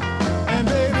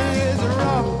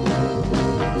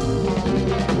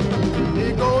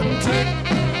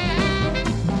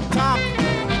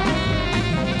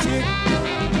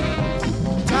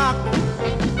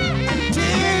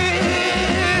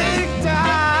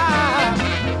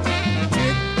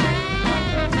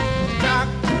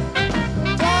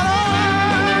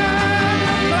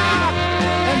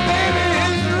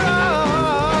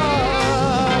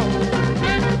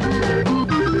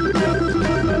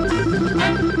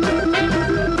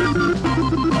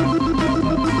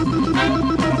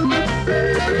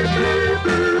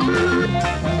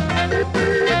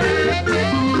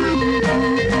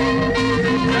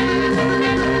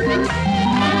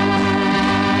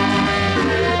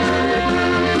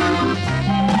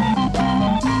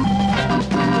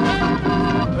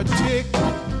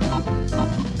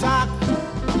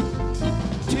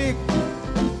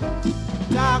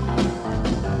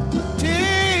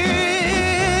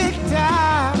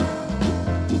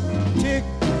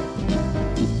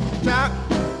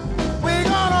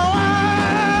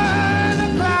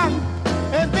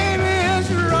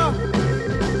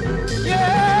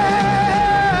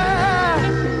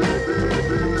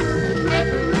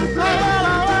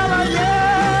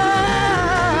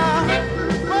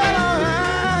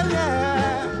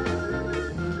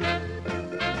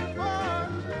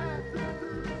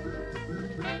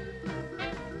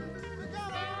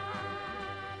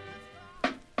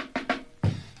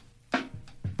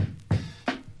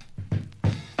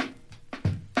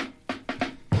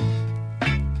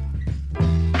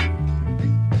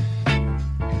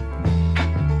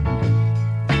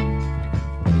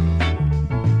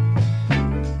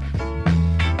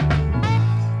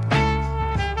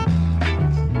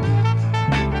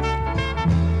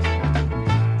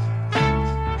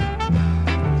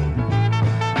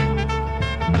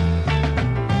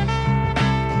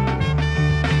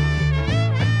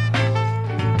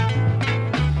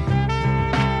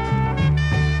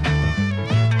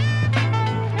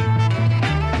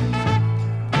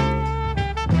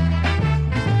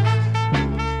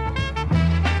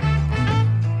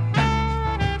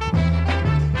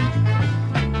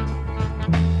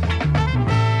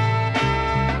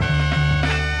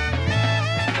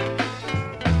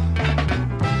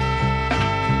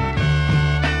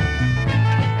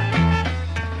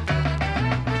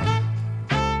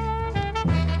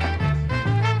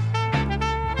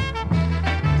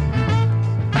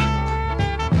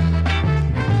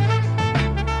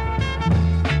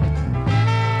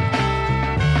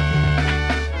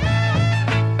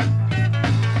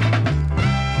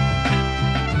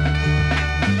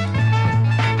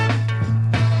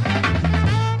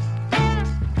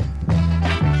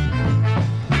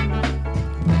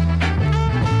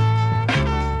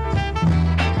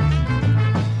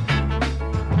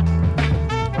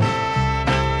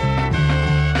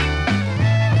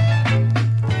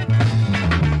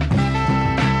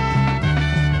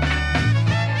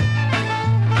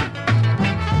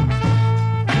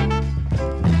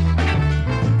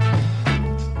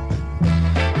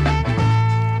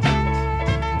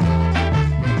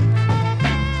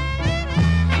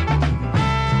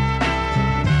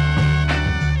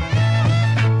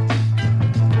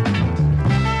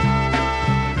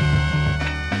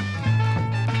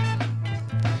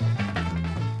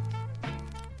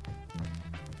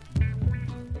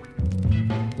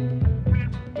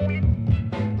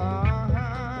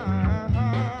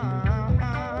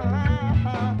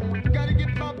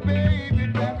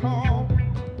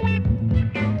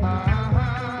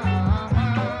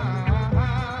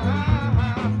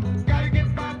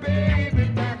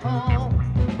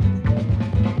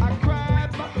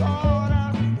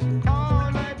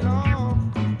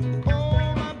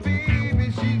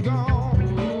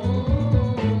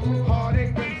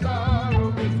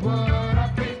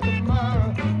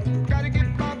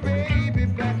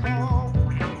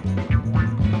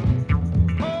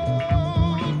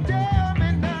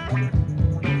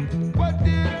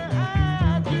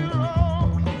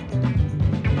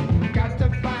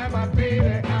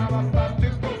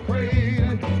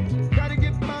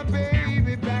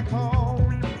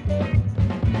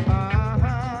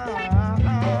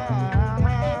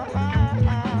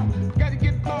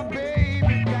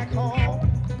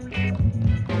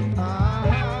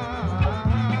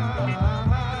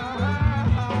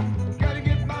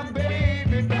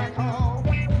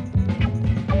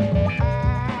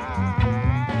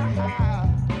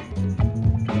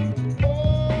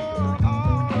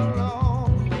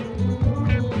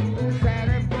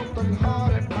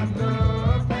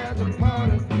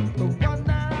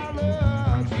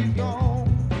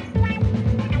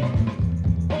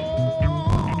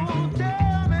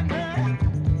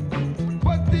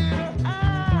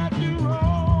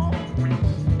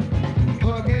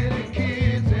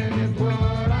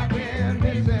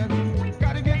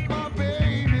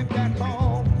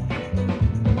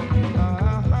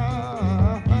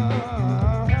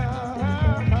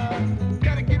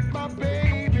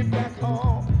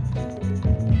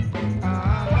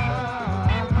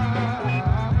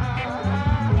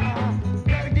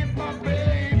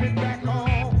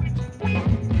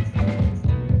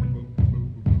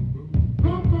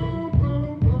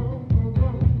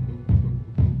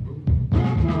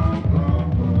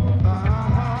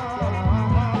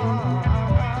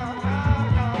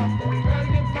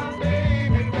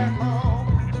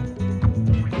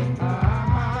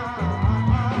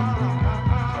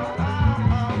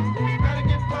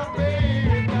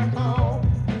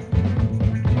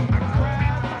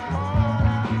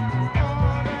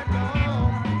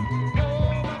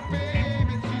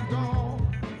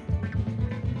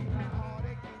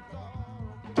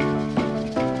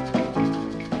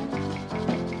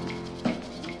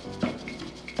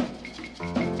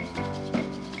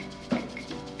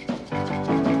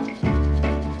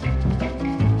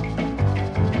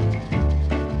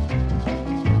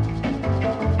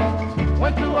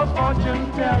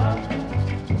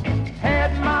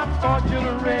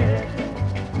fortune read.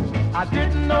 I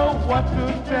didn't know what to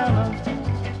tell her.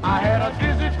 I had a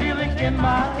dizzy feeling in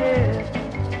my head.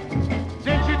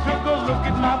 Then she took a look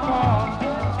at my palm.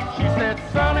 She said,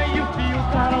 "Sonny, you feel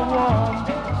kind of warm."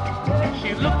 She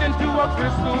looked into a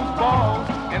crystal ball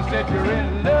and said, "You're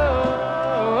in love."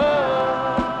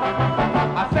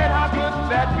 I said, "How could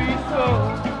that be so?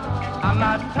 I'm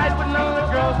not tight with none of the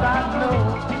girls I know."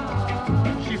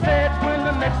 She said, "When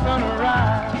the next sun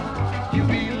rises, you'll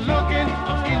be looking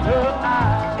in her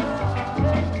eyes."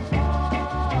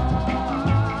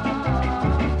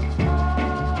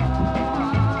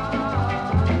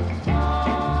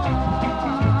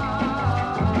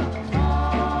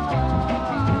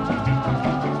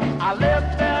 I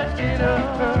left there in a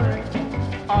hurry,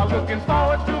 looking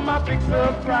forward to my big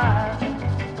surprise.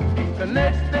 The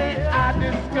next day I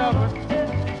discovered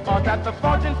that the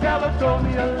fortune teller told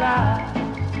me a lie.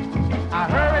 I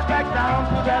hurried back down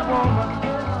to that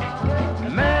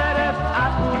woman, mad as I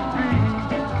could be.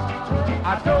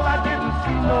 I told I didn't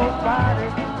see nobody,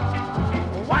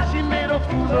 why she made a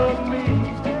fool of me.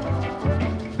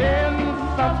 Then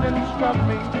something struck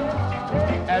me,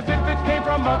 as if it came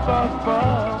from up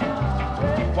above.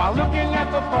 While looking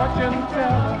at the fortune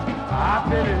teller, I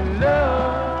fell in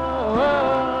love.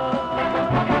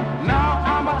 Now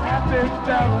I'm a happy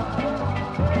fella,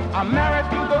 I'm married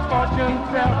to the fortune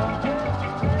teller.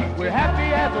 We're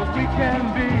happy as we can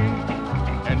be,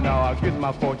 and now I get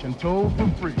my fortune told for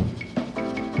free.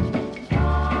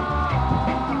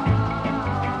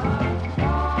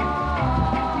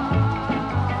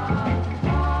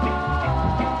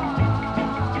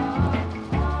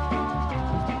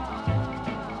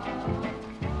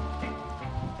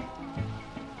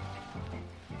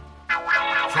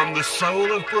 From the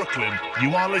soul of Brooklyn,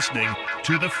 you are listening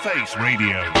to The Face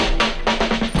Radio.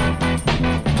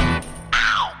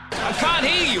 I can't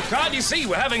hear you. Can't you see?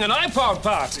 We're having an iPod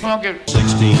party.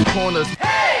 16 corners.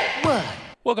 Hey! What?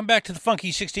 Welcome back to the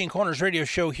Funky 16 Corners radio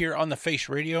show here on The Face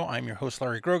Radio. I'm your host,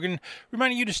 Larry Grogan,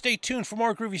 reminding you to stay tuned for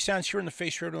more groovy sounds here on The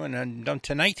Face Radio and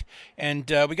tonight. And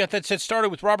we got that set started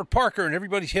with Robert Parker and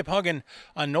Everybody's Hip Huggin'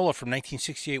 on NOLA from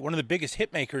 1968, one of the biggest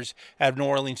hit makers out of New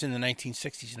Orleans in the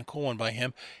 1960s, and a cool one by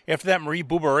him. After that, Marie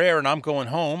Boubarère and I'm Going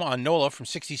Home on NOLA from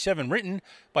 67, written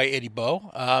by Eddie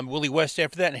Bo. Willie West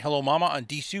after that, and Hello Mama on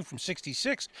Dessous from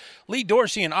 66. Lee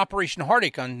Dorsey and Operation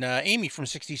Heartache on Amy from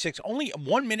 66, only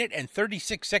 1 minute and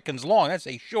 36 seconds long. That's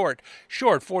a short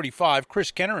 45.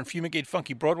 Chris Kenner and Fumigate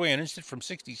Funky Broadway on Instant from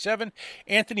 67.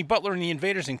 Anthony Butler and the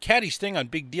Invaders and Caddy Sting on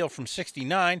Big Deal from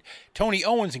 69. Tony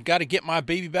Owens and Gotta Get My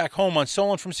Baby Back Home on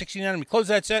Solon from 69. And we close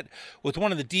that set with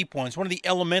one of the deep ones, one of the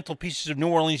elemental pieces of New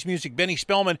Orleans music, Benny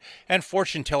Spellman and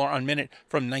Fortune Teller on Minute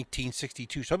from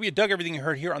 1962. So I hope you dug everything you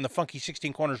heard here on the Funky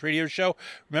 16 Corners radio show.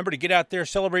 Remember to get out there,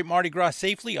 celebrate Mardi Gras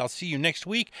safely. I'll see you next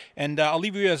week. And I'll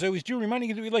leave you as I always do, reminding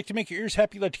you that we like to make your ears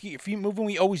happy, like to get your feet moving.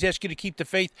 We always ask you to keep the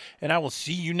faith, and I will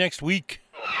see you next week.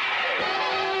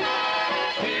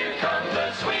 Here come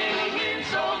the swinging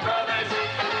soul brothers.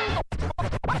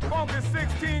 Funky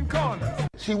 16 Corners.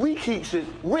 See, we keeps it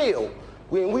real.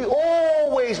 We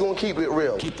always gonna keep it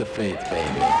real. Keep the faith, baby.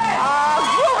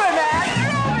 Groovin', man.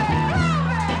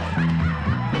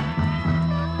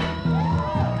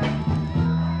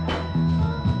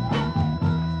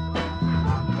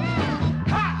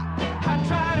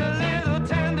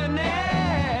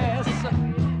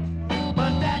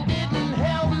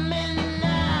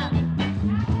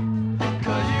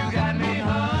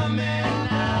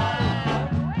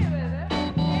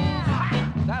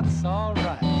 All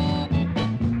right.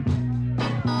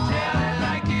 Tell it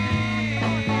like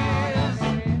it is.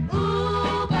 Ooh.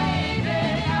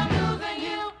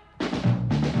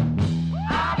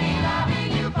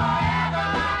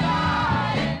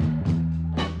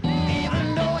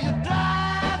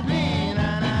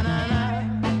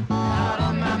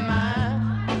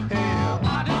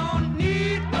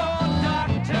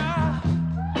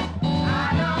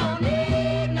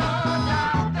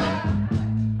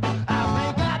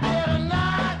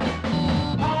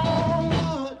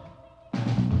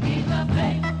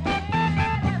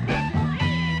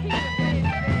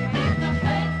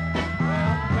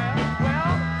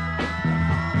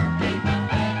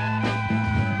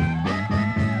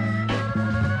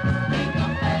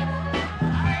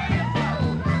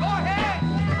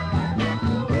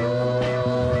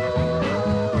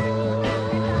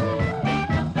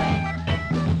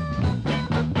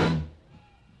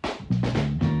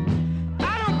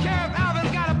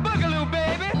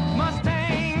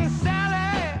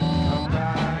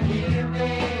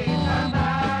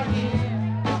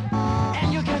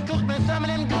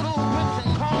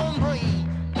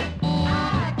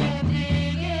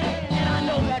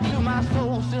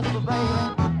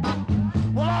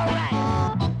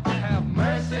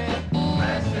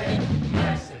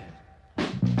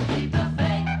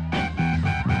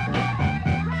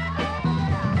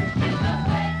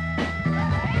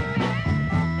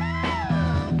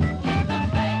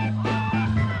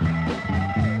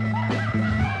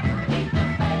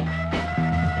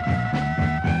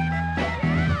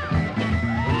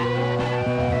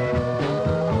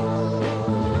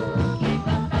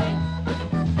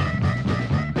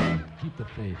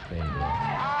 faith, baby.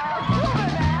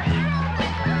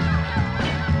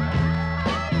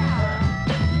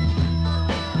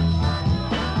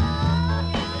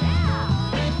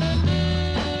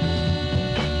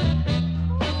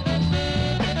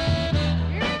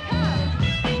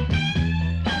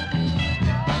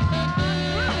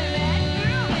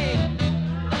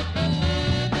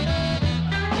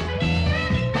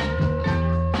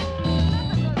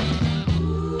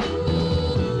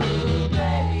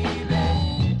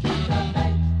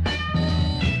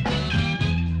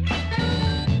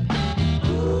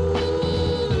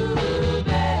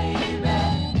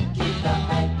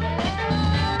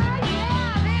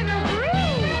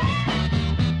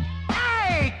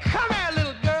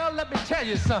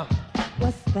 Something.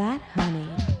 What's that, honey?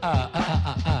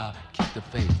 Keep the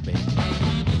faith,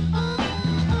 baby.